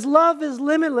 and his love is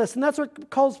limitless. And that's what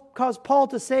caused Paul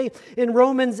to say in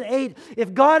Romans 8,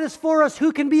 if God is for us,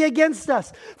 who can be against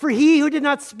us? For he who did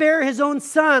not spare his own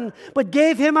son, but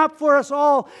gave him up for us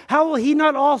all, how will he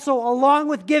not also, along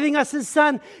with giving us his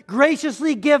son,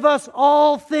 graciously give us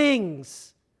all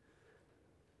things?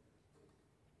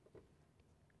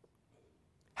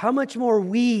 How much more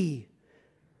we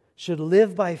should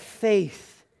live by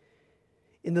faith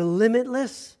in the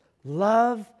limitless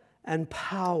love and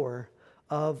power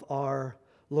of our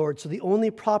Lord. So the only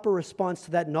proper response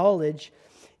to that knowledge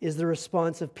is the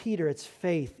response of Peter. It's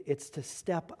faith. It's to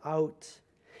step out.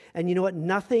 And you know what?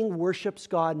 Nothing worships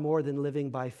God more than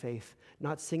living by faith.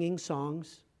 Not singing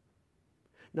songs,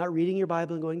 not reading your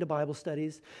Bible and going to Bible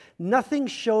studies. Nothing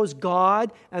shows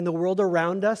God and the world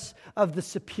around us of the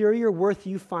superior worth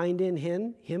you find in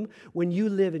Him when you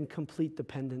live in complete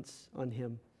dependence on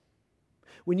Him.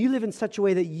 When you live in such a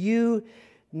way that you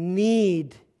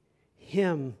need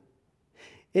Him.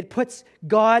 It puts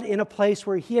God in a place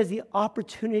where He has the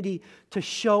opportunity to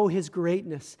show His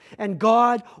greatness. And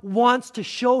God wants to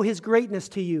show His greatness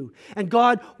to you. And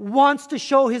God wants to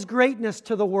show His greatness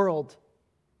to the world.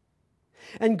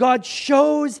 And God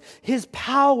shows His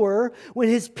power when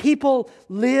His people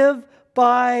live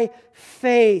by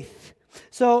faith.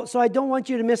 So I don't want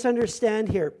you to misunderstand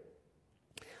here.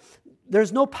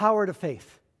 There's no power to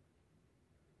faith.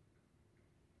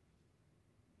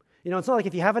 You know, it's not like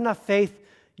if you have enough faith,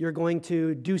 you're going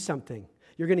to do something.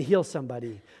 You're going to heal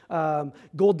somebody.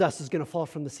 Gold dust is going to fall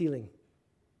from the ceiling.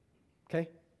 Okay?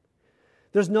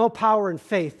 There's no power in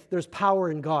faith. There's power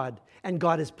in God. And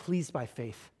God is pleased by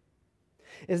faith.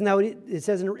 Isn't that what it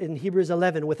says in Hebrews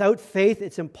 11? Without faith,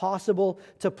 it's impossible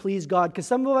to please God. Because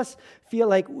some of us feel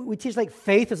like, we teach like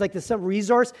faith is like this some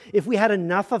resource. If we had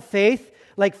enough of faith,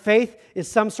 like faith is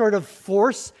some sort of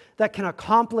force that can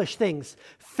accomplish things.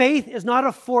 Faith is not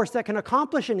a force that can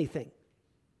accomplish anything.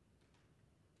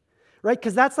 Right?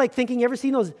 Because that's like thinking, you ever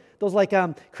seen those like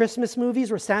Christmas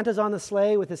movies where Santa's on the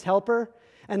sleigh with his helper?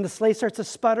 And the sleigh starts to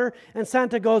sputter, and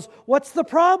Santa goes, "What's the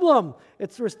problem?"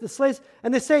 It's the sleighs,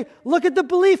 and they say, "Look at the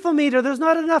belief-o-meter. There's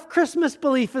not enough Christmas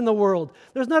belief in the world.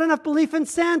 There's not enough belief in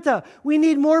Santa. We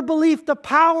need more belief to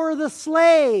power the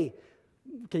sleigh."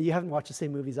 Okay, you haven't watched the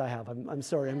same movies I have. I'm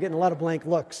sorry. I'm getting a lot of blank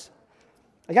looks.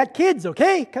 I got kids,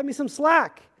 okay? Cut me some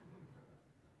slack.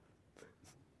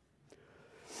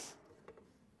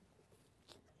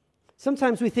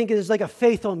 Sometimes we think there's like a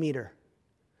faith-o-meter.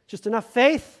 Just enough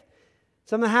faith,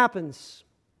 something happens.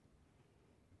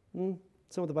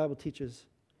 That's what the Bible teaches.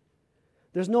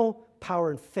 There's no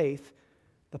power in faith.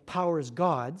 The power is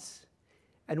God's.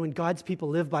 And when God's people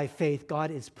live by faith, God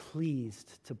is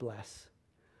pleased to bless.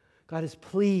 God is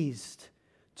pleased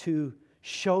to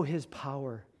show His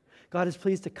power. God is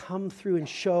pleased to come through and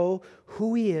show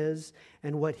who He is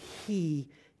and what He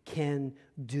can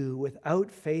do.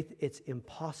 Without faith, it's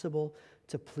impossible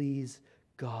to please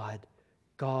God.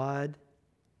 God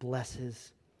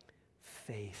blesses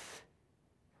faith.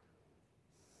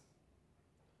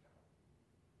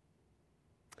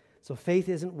 So faith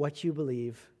isn't what you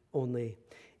believe only.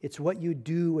 It's what you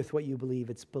do with what you believe.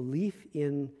 It's belief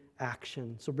in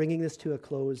action. So bringing this to a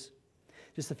close,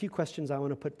 just a few questions I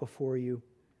want to put before you.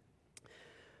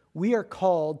 We are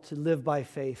called to live by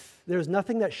faith. There's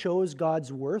nothing that shows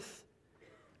God's worth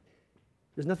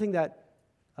There's nothing that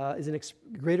is a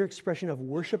greater expression of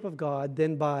worship of God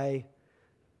than by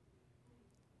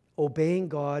obeying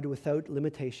God without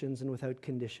limitations and without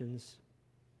conditions,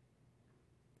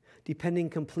 depending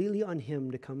completely on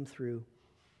Him to come through.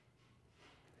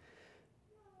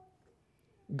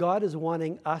 God is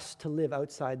wanting us to live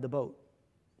outside the boat.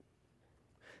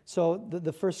 So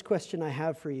the first question I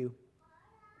have for you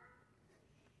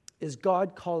is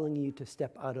God calling you to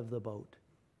step out of the boat?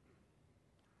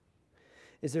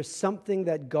 Is there something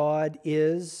that God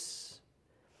is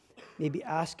maybe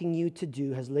asking you to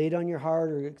do, has laid on your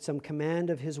heart, or some command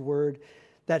of His word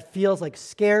that feels like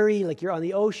scary, like you're on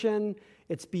the ocean,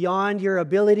 it's beyond your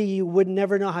ability, you would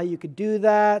never know how you could do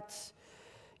that?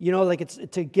 You know, like it's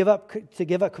to give up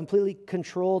completely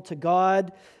control to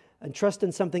God and trust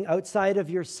in something outside of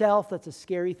yourself. That's a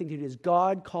scary thing to do. Is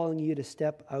God calling you to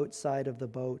step outside of the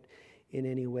boat in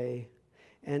any way?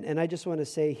 And I just want to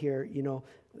say here, you know,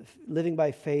 living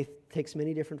by faith takes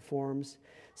many different forms.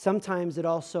 Sometimes it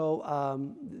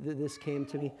also, this came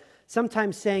to me,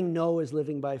 sometimes saying no is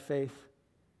living by faith.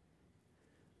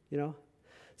 You know?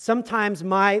 Sometimes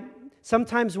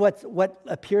what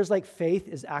appears like faith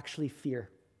is actually fear,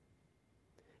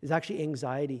 is actually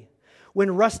anxiety.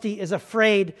 When Rusty is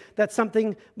afraid that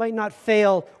something might not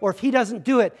fail, or if he doesn't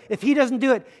do it,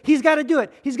 he's got to do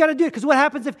it. He's got to do it, because what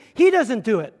happens if he doesn't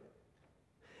do it?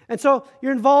 And so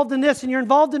you're involved in this, and you're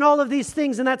involved in all of these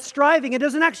things, and that's striving. It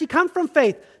doesn't actually come from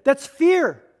faith. That's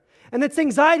fear. And it's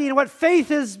anxiety. And what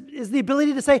faith is the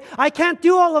ability to say, I can't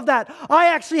do all of that. I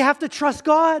actually have to trust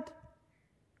God.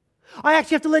 I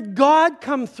actually have to let God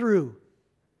come through.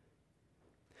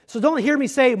 So don't hear me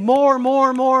say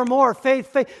more,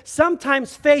 faith.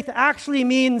 Sometimes faith actually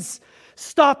means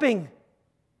stopping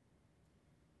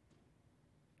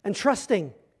and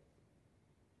trusting.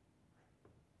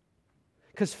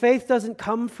 Because faith doesn't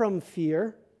come from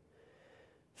fear.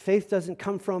 Faith doesn't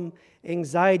come from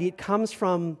anxiety. It comes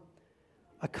from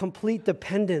a complete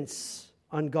dependence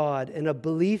on God and a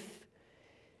belief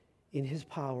in His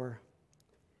power.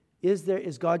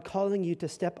 Is God calling you to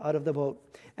step out of the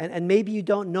boat? And maybe you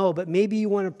don't know, but maybe you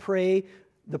want to pray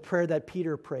the prayer that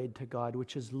Peter prayed to God,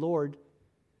 which is, Lord,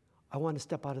 I want to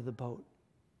step out of the boat.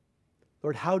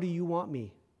 Lord, how do you want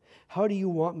me? How do you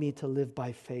want me to live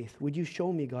by faith? Would you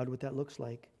show me, God, what that looks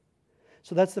like?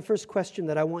 So that's the first question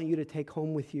that I want you to take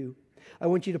home with you. I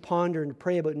want you to ponder and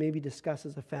pray about, maybe discuss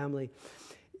as a family.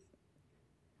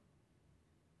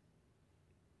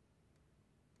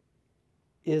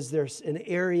 Is there an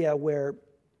area where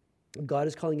God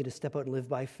is calling you to step out and live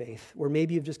by faith, where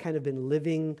maybe you've just kind of been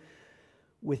living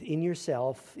within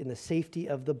yourself in the safety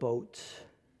of the boat,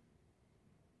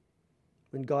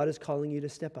 when God is calling you to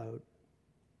step out?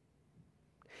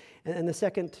 And the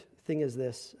second thing is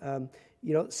this.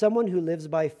 Someone who lives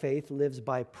by faith lives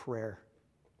by prayer.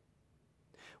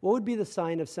 What would be the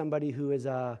sign of somebody who is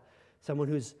someone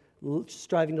who's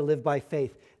striving to live by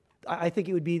faith? I think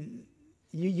it would be,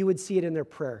 you would see it in their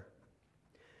prayer.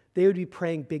 They would be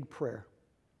praying big prayer.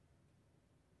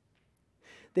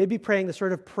 They'd be praying the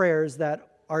sort of prayers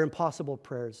that are impossible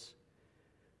prayers.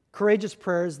 Courageous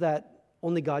prayers that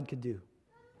only God could do.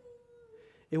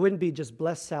 It wouldn't be just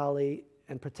bless Sally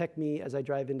and protect me as I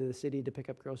drive into the city to pick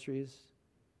up groceries.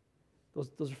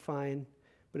 Those are fine.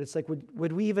 But it's like,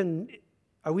 would we even,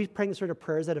 are we praying the sort of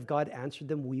prayers that if God answered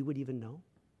them, we would even know?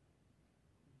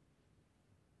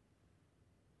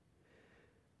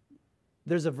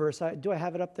 There's a verse, do I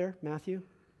have it up there, Matthew?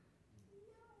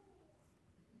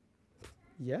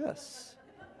 Yes.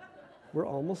 We're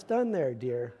almost done there,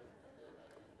 dear.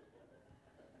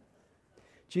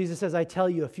 Jesus says, I tell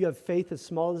you, if you have faith as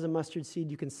small as a mustard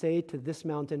seed, you can say to this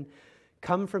mountain,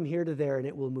 come from here to there, and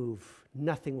it will move.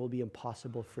 Nothing will be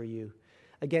impossible for you.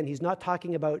 Again, he's not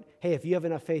talking about, hey, if you have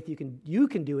enough faith, you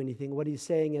can do anything. What he's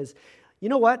saying is, you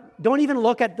know what? Don't even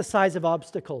look at the size of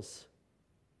obstacles.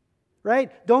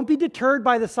 Right? Don't be deterred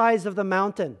by the size of the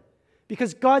mountain,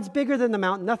 because God's bigger than the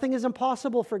mountain. Nothing is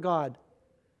impossible for God.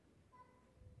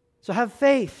 So have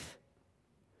faith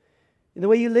in the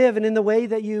way you live and in the way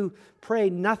that you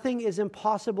pray. Nothing is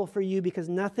impossible for you, because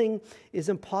nothing is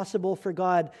impossible for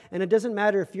God. And it doesn't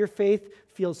matter if your faith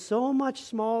feels so much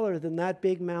smaller than that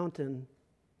big mountain.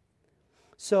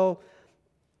 So,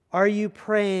 are you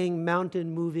praying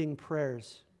mountain-moving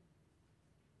prayers?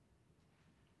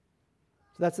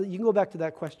 So you can go back to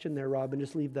that question there, Rob, and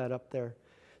just leave that up there.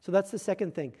 So that's the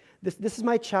second thing. This is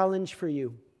my challenge for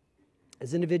you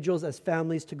as individuals, as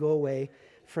families, to go away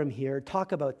from here.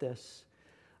 Talk about this.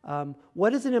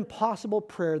 What is an impossible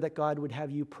prayer that God would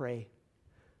have you pray?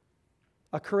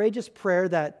 A courageous prayer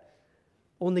that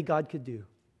only God could do.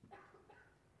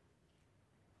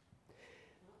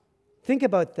 think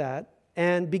about that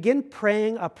and begin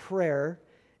praying a prayer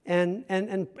and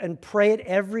pray it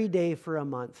every day for a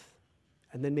month,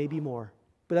 and then maybe more.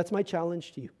 But that's my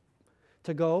challenge to you,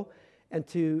 to go and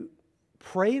to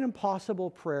pray an impossible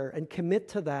prayer and commit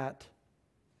to that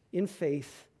in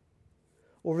faith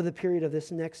over the period of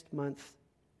this next month.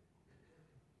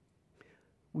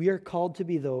 We are called to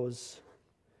be those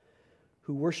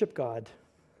who worship God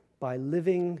by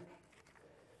living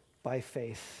by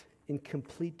faith in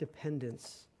complete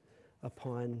dependence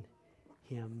upon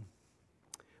Him.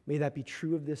 May that be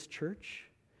true of this church.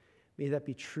 May that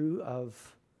be true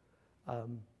of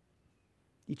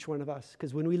each one of us.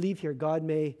 Because when we leave here, God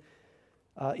may,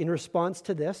 in response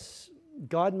to this,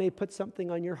 God may put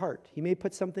something on your heart. He may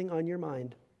put something on your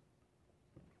mind.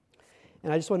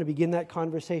 And I just want to begin that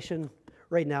conversation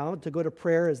right now, to go to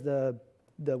prayer as the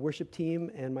worship team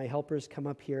and my helpers come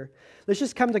up here. Let's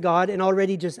just come to God and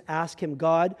already just ask Him,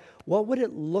 God, what would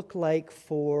it look like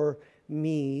for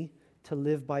me to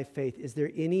live by faith? Is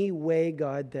there any way,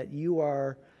 God, that you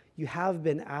have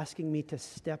been asking me to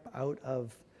step out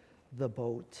of the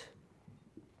boat?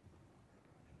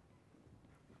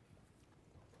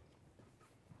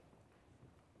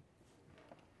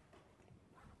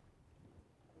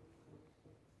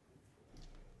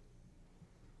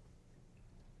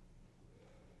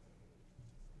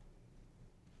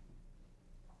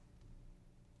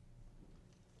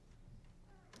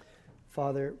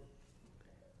 Father,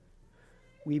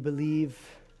 we believe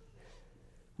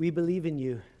in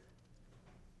you.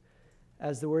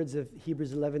 As the words of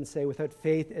Hebrews 11 say, without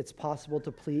faith it's possible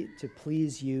to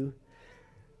please you,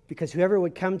 because whoever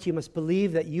would come to you must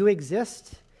believe that you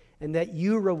exist and that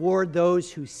you reward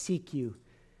those who seek you.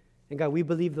 And God, we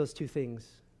believe those two things.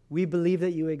 We believe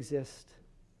that you exist,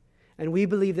 and we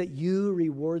believe that you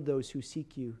reward those who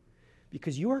seek you,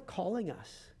 because you are calling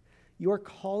us. You are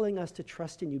calling us to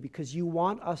trust in you because you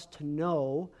want us to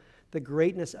know the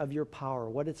greatness of your power,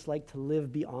 what it's like to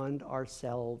live beyond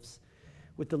ourselves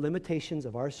with the limitations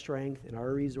of our strength and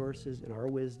our resources and our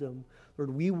wisdom.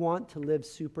 Lord, we want to live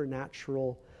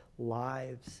supernatural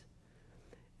lives.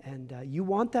 And you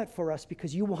want that for us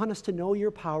because you want us to know your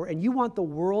power, and you want the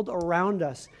world around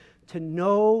us to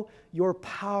know your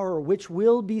power, which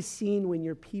will be seen when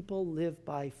your people live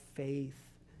by faith.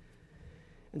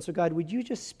 And so, God, would you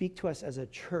just speak to us as a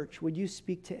church? Would you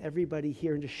speak to everybody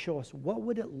here and just show us what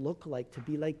would it look like to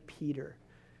be like Peter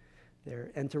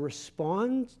there and to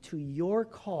respond to your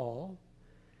call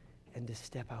and to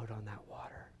step out on that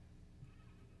water?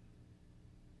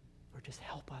 Or just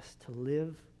help us to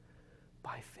live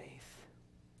by faith.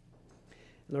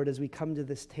 Lord, as we come to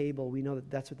this table, we know that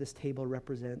that's what this table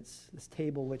represents. This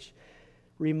table which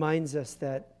reminds us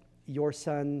that your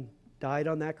Son died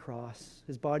on that cross,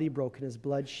 his body broken, his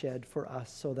blood shed for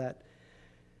us so that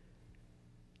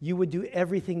you would do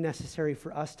everything necessary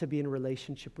for us to be in a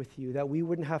relationship with you, that we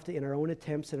wouldn't have to, in our own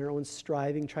attempts and our own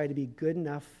striving, try to be good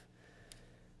enough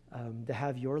to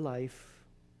have your life,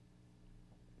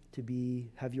 to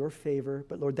have your favor.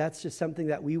 But Lord, that's just something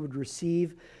that we would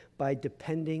receive by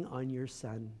depending on your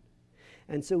Son.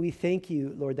 And so we thank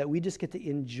you, Lord, that we just get to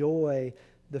enjoy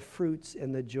the fruits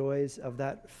and the joys of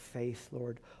that faith,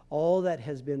 Lord. All that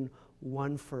has been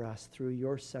won for us through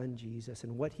your Son, Jesus,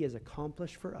 and what he has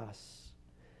accomplished for us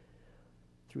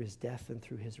through his death and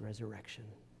through his resurrection.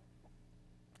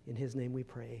 In his name we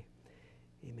pray.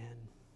 Amen.